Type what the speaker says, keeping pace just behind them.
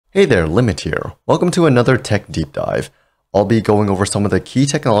Hey there, Limit here. Welcome to another tech deep dive. I'll be going over some of the key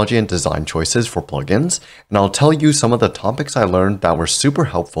technology and design choices for plugins, and I'll tell you some of the topics I learned that were super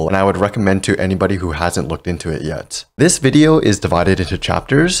helpful and I would recommend to anybody who hasn't looked into it yet. This video is divided into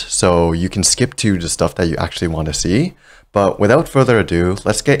chapters, so you can skip to the stuff that you actually want to see. But without further ado,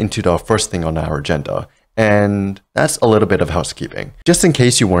 let's get into the first thing on our agenda. And that's a little bit of housekeeping. Just in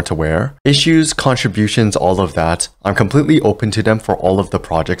case you weren't aware, issues, contributions, all of that, I'm completely open to them for all of the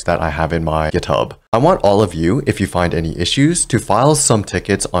projects that I have in my GitHub. I want all of you, if you find any issues, to file some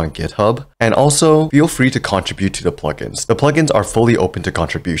tickets on GitHub, and also feel free to contribute to the plugins. The plugins are fully open to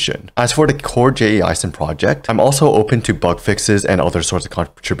contribution. As for the core jaison project, I'm also open to bug fixes and other sorts of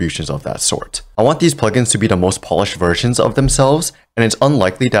contributions of that sort. I want these plugins to be the most polished versions of themselves, and it's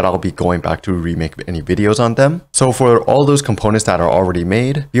unlikely that I'll be going back to remake any videos on them. So for all those components that are already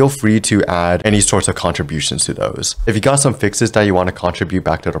made, feel free to add any sorts of contributions to those. If you got some fixes that you want to contribute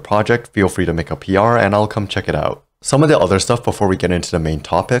back to the project, feel free to make a PR and I'll come check it out. Some of the other stuff before we get into the main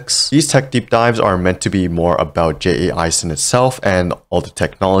topics. These tech deep dives are meant to be more about jaison itself and all the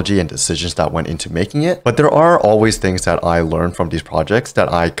technology and decisions that went into making it. But there are always things that I learned from these projects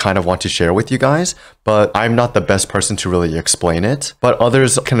that I kind of want to share with you guys, but I'm not the best person to really explain it. But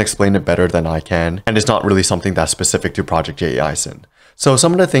others can explain it better than I can, and it's not really something that's specific to Project jaison. So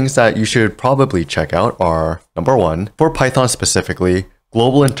some of the things that you should probably check out are, number one, for Python specifically,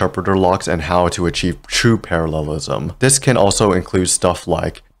 global interpreter locks and how to achieve true parallelism. This can also include stuff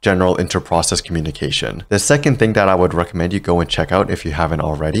like general interprocess communication. The second thing that I would recommend you go and check out if you haven't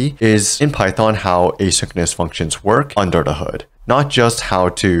already is in Python how asynchronous functions work under the hood. Not just how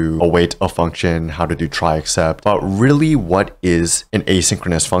to await a function, how to do try except, but really what is an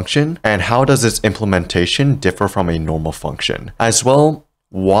asynchronous function and how does its implementation differ from a normal function. As well,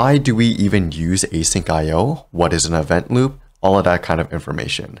 why do we even use async IO? What is an event loop? All of that kind of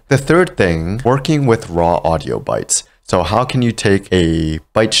information. The third thing, working with raw audio bytes. So how can you take a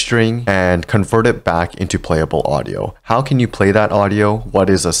byte string and convert it back into playable audio? How can you play that audio? What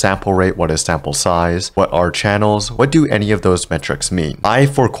is a sample rate? What is sample size? What are channels? What do any of those metrics mean? I,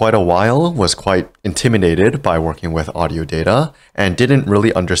 for quite a while, was quite intimidated by working with audio data and didn't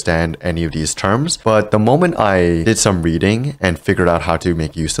really understand any of these terms. But the moment I did some reading and figured out how to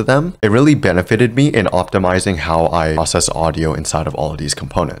make use of them, it really benefited me in optimizing how I process audio inside of all of these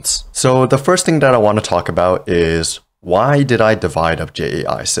components. So the first thing that I want to talk about is why did I divide up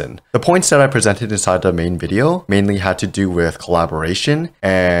jaison? The points that I presented inside the main video mainly had to do with collaboration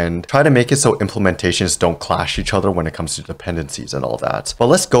and try to make it so implementations don't clash each other when it comes to dependencies and all that. But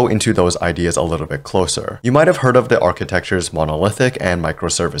let's go into those ideas a little bit closer. You might have heard of the architectures monolithic and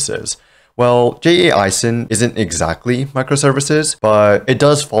microservices. Well, jaison isn't exactly microservices, but it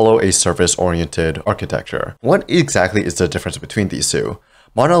does follow a service-oriented architecture. What exactly is the difference between these two?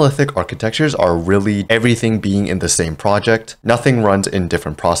 Monolithic architectures are really everything being in the same project. Nothing runs in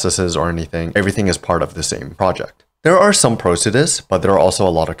different processes or anything. Everything is part of the same project. There are some pros to this, but there are also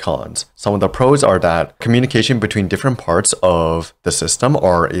a lot of cons. Some of the pros are that communication between different parts of the system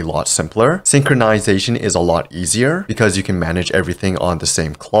are a lot simpler. Synchronization is a lot easier because you can manage everything on the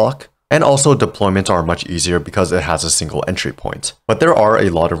same clock. And also deployments are much easier because it has a single entry point. But there are a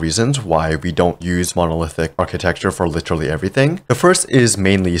lot of reasons why we don't use monolithic architecture for literally everything. The first is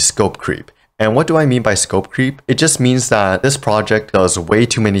mainly scope creep. And what do I mean by scope creep? It just means that this project does way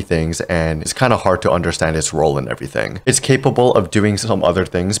too many things and it's kind of hard to understand its role in everything. It's capable of doing some other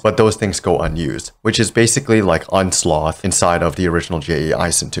things, but those things go unused, which is basically like unsloth inside of the original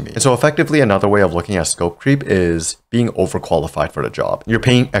jaison to me. And so effectively another way of looking at scope creep is being overqualified for the job. You're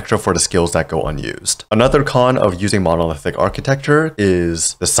paying extra for the skills that go unused. Another con of using monolithic architecture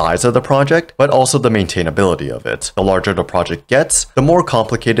is the size of the project, but also the maintainability of it. The larger the project gets, the more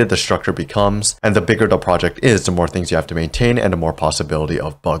complicated the structure becomes, and the bigger the project is, the more things you have to maintain and the more possibility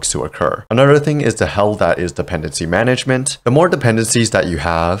of bugs to occur. Another thing is the hell that is dependency management. The more dependencies that you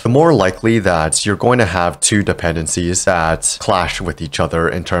have, the more likely that you're going to have two dependencies that clash with each other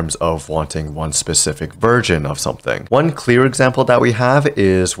in terms of wanting one specific version of something. One clear example that we have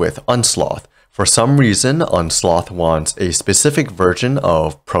is with unsloth. For some reason, Unsloth wants a specific version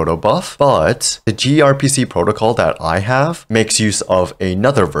of protobuf, but the grpc protocol that I have makes use of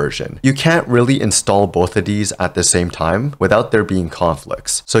another version. You can't really install both of these at the same time without there being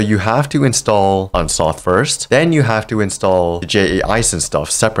conflicts. So you have to install Unsloth first, then you have to install the jaison stuff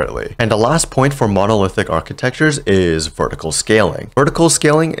separately. And the last point for monolithic architectures is vertical scaling. Vertical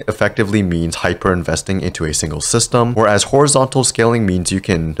scaling effectively means hyper investing into a single system, whereas horizontal scaling means you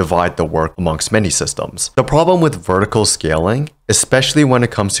can divide the work amongst across many systems. The problem with vertical scaling, especially when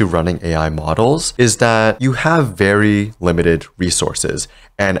it comes to running AI models, is that you have very limited resources,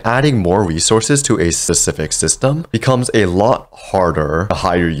 and adding more resources to a specific system becomes a lot harder the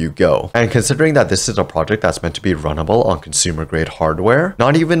higher you go. And considering that this is a project that's meant to be runnable on consumer grade hardware,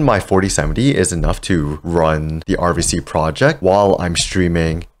 not even my 4070 is enough to run the RVC project while I'm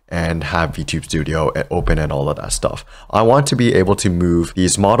streaming and have VTube Studio open and all of that stuff. I want to be able to move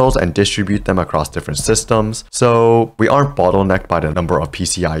these models and distribute them across different systems, so we aren't bottlenecked by the number of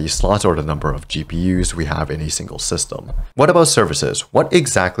PCIe slots or the number of GPUs we have in a single system. What about services? What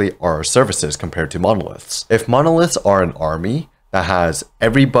exactly are services compared to monoliths? If monoliths are an army that has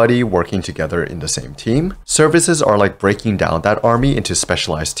everybody working together in the same team, services are like breaking down that army into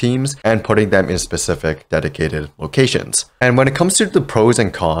specialized teams and putting them in specific dedicated locations. And when it comes to the pros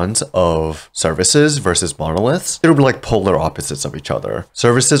and cons of services versus monoliths, they're like polar opposites of each other.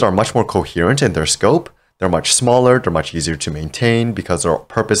 Services are much more coherent in their scope. They're much smaller, they're much easier to maintain because their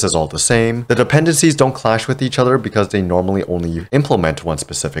purpose is all the same. The dependencies don't clash with each other because they normally only implement one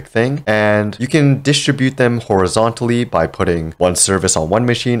specific thing. And you can distribute them horizontally by putting one service on one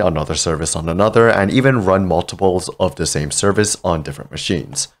machine, another service on another, and even run multiples of the same service on different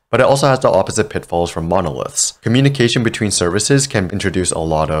machines. But it also has the opposite pitfalls from monoliths. Communication between services can introduce a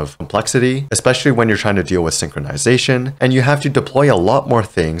lot of complexity, especially when you're trying to deal with synchronization, and you have to deploy a lot more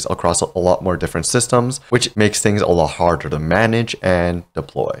things across a lot more different systems, which makes things a lot harder to manage and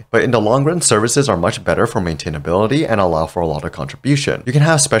deploy. But in the long run, services are much better for maintainability and allow for a lot of contribution. You can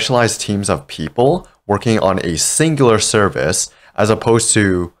have specialized teams of people working on a singular service as opposed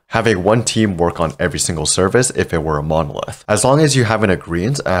to having one team work on every single service if it were a monolith. As long as you have an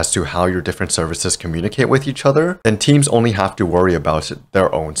agreement as to how your different services communicate with each other, then teams only have to worry about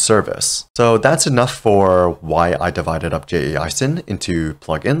their own service. So that's enough for why I divided up jaison into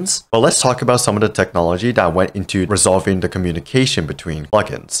plugins. But let's talk about some of the technology that went into resolving the communication between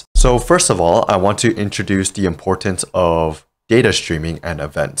plugins. So first of all, I want to introduce the importance of data streaming and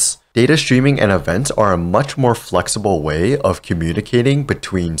events. Data streaming and events are a much more flexible way of communicating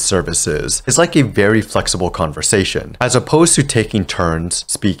between services. It's like a very flexible conversation. As opposed to taking turns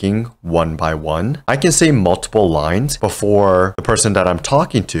speaking one by one, I can say multiple lines before the person that I'm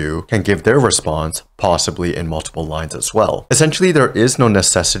talking to can give their response, possibly in multiple lines as well. Essentially, there is no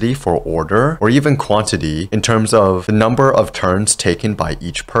necessity for order or even quantity in terms of the number of turns taken by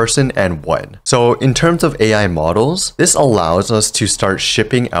each person and when. So in terms of AI models, this allows us to start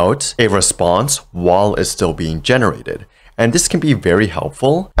shipping out a response while it's still being generated. And this can be very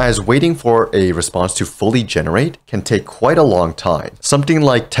helpful, as waiting for a response to fully generate can take quite a long time. Something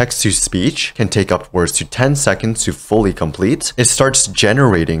like text-to-speech can take upwards to 10 seconds to fully complete. It starts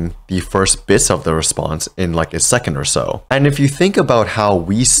generating the first bits of the response in like a second or so. And if you think about how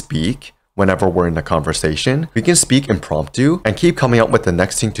we speak whenever we're in a conversation, we can speak impromptu and keep coming up with the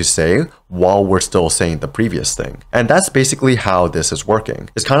next thing to say while we're still saying the previous thing. And that's basically how this is working.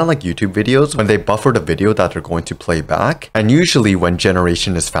 It's kind of like YouTube videos when they buffer the video that they're going to play back. And usually when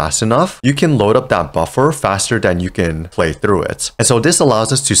generation is fast enough, you can load up that buffer faster than you can play through it. And so this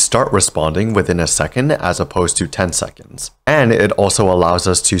allows us to start responding within a second as opposed to 10 seconds. And it also allows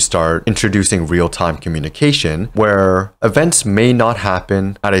us to start introducing real-time communication where events may not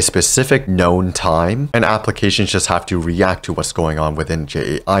happen at a specific known time and applications just have to react to what's going on within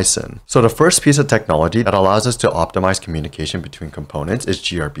jaison. So the first piece of technology that allows us to optimize communication between components is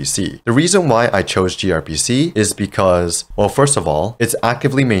grpc. The reason why I chose grpc is because, well, first of all, it's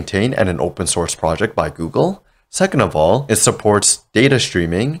actively maintained and an open source project by Google. Second of all, it supports data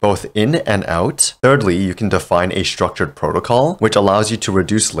streaming both in and out. Thirdly, you can define a structured protocol, which allows you to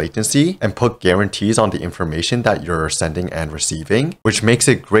reduce latency and put guarantees on the information that you're sending and receiving, which makes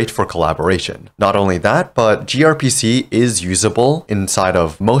it great for collaboration. Not only that, but grpc is usable inside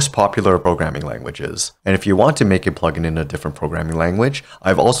of most popular programming languages. And if you want to make a plugin in a different programming language,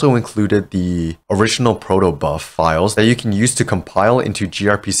 I've also included the original protobuf files that you can use to compile into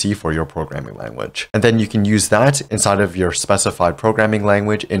grpc for your programming language. And then you can use that inside of your specified programming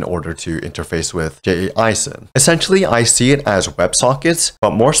language in order to interface with jaison. Essentially, I see it as WebSockets,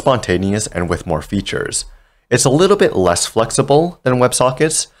 but more spontaneous and with more features. It's a little bit less flexible than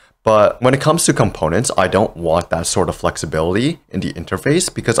WebSockets, but when it comes to components, I don't want that sort of flexibility in the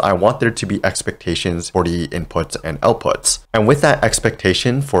interface because I want there to be expectations for the inputs and outputs. And with that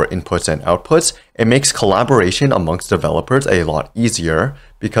expectation for inputs and outputs, it makes collaboration amongst developers a lot easier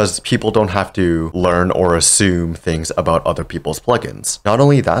because people don't have to learn or assume things about other people's plugins. Not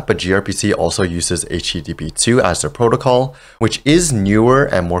only that, but grpc also uses HTTP2 as their protocol, which is newer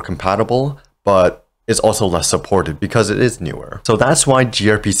and more compatible, but is also less supported because it is newer. So that's why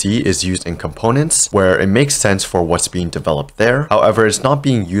grpc is used in components where it makes sense for what's being developed there. However, it's not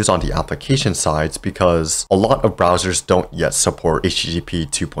being used on the application sides because a lot of browsers don't yet support HTTP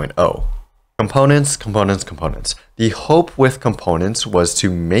 2.0. Components. The hope with components was to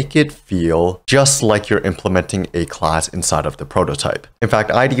make it feel just like you're implementing a class inside of the prototype. In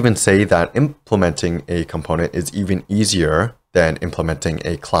fact, I'd even say that implementing a component is even easier than implementing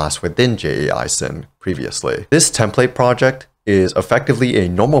a class within jaison previously. This template project is effectively a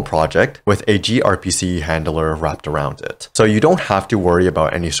normal project with a grpc handler wrapped around it. So you don't have to worry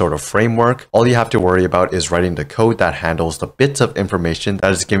about any sort of framework. All you have to worry about is writing the code that handles the bits of information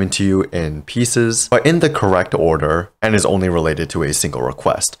that is given to you in pieces, but in the correct order and is only related to a single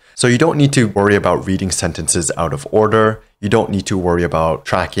request. So you don't need to worry about reading sentences out of order. You don't need to worry about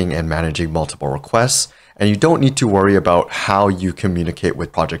tracking and managing multiple requests. And you don't need to worry about how you communicate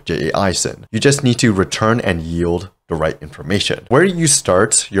with Project jaison. You just need to return and yield the right information. Where you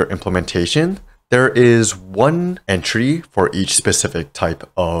start your implementation, there is one entry for each specific type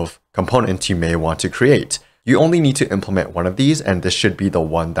of component you may want to create. You only need to implement one of these, and this should be the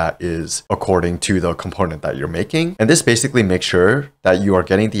one that is according to the component that you're making. And this basically makes sure that you are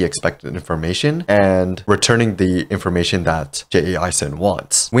getting the expected information and returning the information that jaison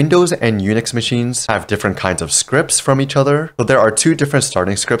wants. Windows and Unix machines have different kinds of scripts from each other. So there are two different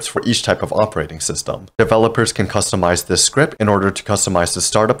starting scripts for each type of operating system. Developers can customize this script in order to customize the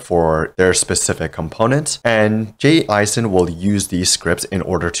startup for their specific component, and jaison will use these scripts in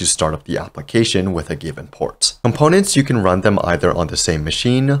order to start up the application with a given port. Components, you can run them either on the same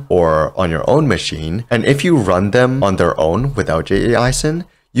machine or on your own machine, and if you run them on their own without jaison,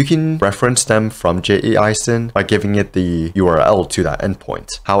 you can reference them from jaison by giving it the URL to that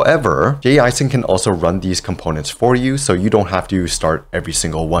endpoint. However, jaison can also run these components for you, so you don't have to start every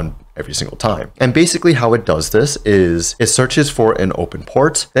single one every single time. And basically how it does this is it searches for an open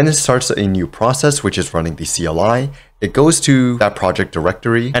port, then it starts a new process, which is running the CLI. It goes to that project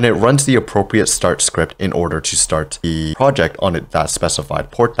directory and it runs the appropriate start script in order to start the project on that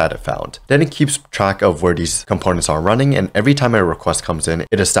specified port that it found. Then it keeps track of where these components are running, and every time a request comes in,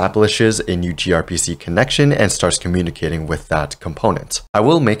 it establishes a new grpc connection and starts communicating with that component. I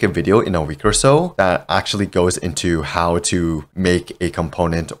will make a video in a week or so that actually goes into how to make a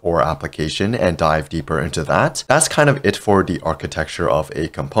component or application and dive deeper into that. That's kind of it for the architecture of a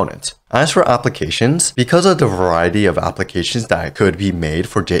component. As for applications, because of the variety of applications that could be made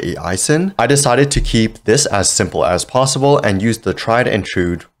for jaison, I decided to keep this as simple as possible and use the tried and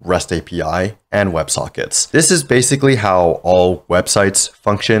true REST API and WebSockets. This is basically how all websites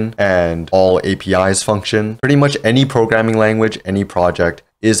function and all APIs function. Pretty much any programming language, any project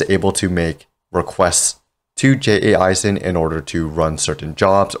is able to make requests to jaison in order to run certain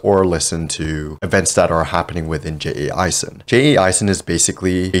jobs or listen to events that are happening within jaison. Jaison is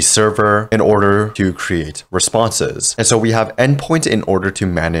basically a server in order to create responses. And so we have endpoints in order to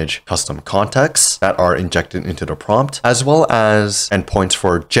manage custom contexts that are injected into the prompt, as well as endpoints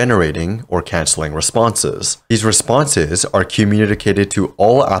for generating or canceling responses. These responses are communicated to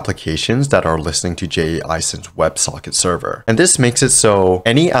all applications that are listening to jaison's WebSocket server. And this makes it so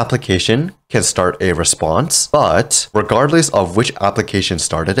any application can start a response, but regardless of which application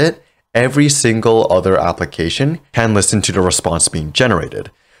started it, every single other application can listen to the response being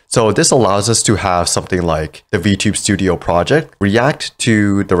generated. So this allows us to have something like the VTube Studio project react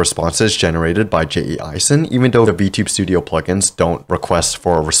to the responses generated by jaison, even though the VTube Studio plugins don't request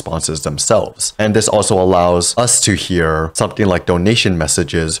for responses themselves. And this also allows us to hear something like donation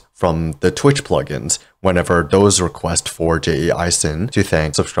messages from the Twitch plugins whenever those request for jaison to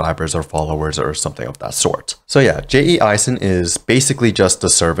thank subscribers or followers or something of that sort. So yeah, jaison is basically just a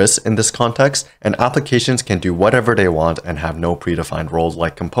service in this context, and applications can do whatever they want and have no predefined roles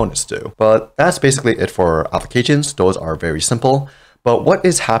like components do. But that's basically it for applications. Those are very simple. But what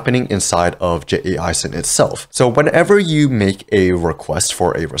is happening inside of jaison itself? So whenever you make a request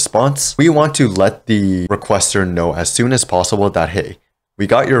for a response, we want to let the requester know as soon as possible that, hey, we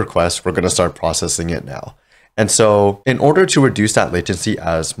got your request, we're going to start processing it now. And so in order to reduce that latency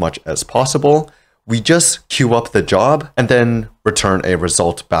as much as possible, we just queue up the job and then return a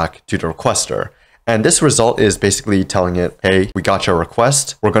result back to the requester. And this result is basically telling it, hey, we got your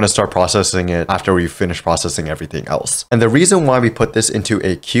request. We're going to start processing it after we finish processing everything else. And the reason why we put this into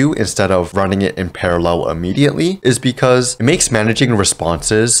a queue instead of running it in parallel immediately is because it makes managing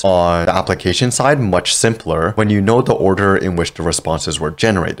responses on the application side much simpler when you know the order in which the responses were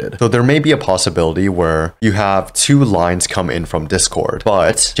generated. So there may be a possibility where you have two lines come in from Discord,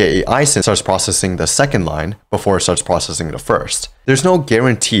 but jaison starts processing the second line before it starts processing the first. There's no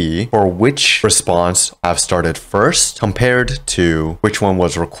guarantee for which response I've started first compared to which one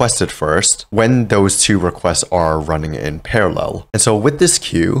was requested first when those two requests are running in parallel. And so with this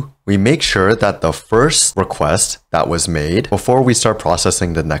queue, we make sure that the first request that was made before we start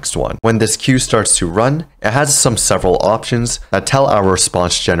processing the next one. When this queue starts to run, it has several options that tell our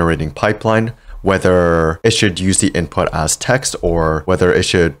response generating pipeline whether it should use the input as text or whether it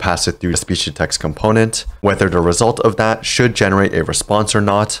should pass it through the speech-to-text component, whether the result of that should generate a response or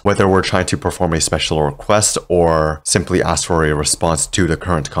not, whether we're trying to perform a special request or simply ask for a response to the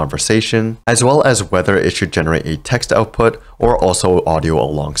current conversation, as well as whether it should generate a text output or also audio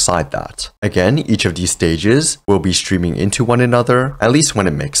alongside that. Again, each of these stages will be streaming into one another, at least when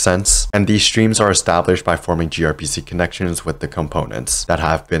it makes sense, and these streams are established by forming grpc connections with the components that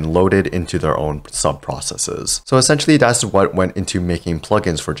have been loaded into their own sub-processes. So essentially that's what went into making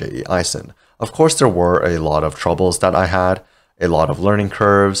plugins for jaison. Of course, there were a lot of troubles that I had, a lot of learning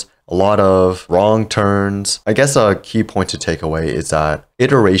curves, a lot of wrong turns. I guess a key point to take away is that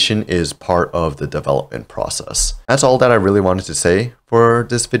iteration is part of the development process. That's all that I really wanted to say for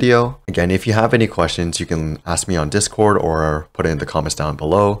this video. Again, if you have any questions, you can ask me on Discord or put it in the comments down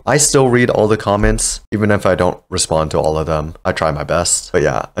below. I still read all the comments, even if I don't respond to all of them. I try my best. But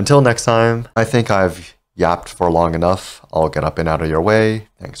yeah, until next time, I think I've yapped for long enough. I'll get up and out of your way.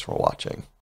 Thanks for watching.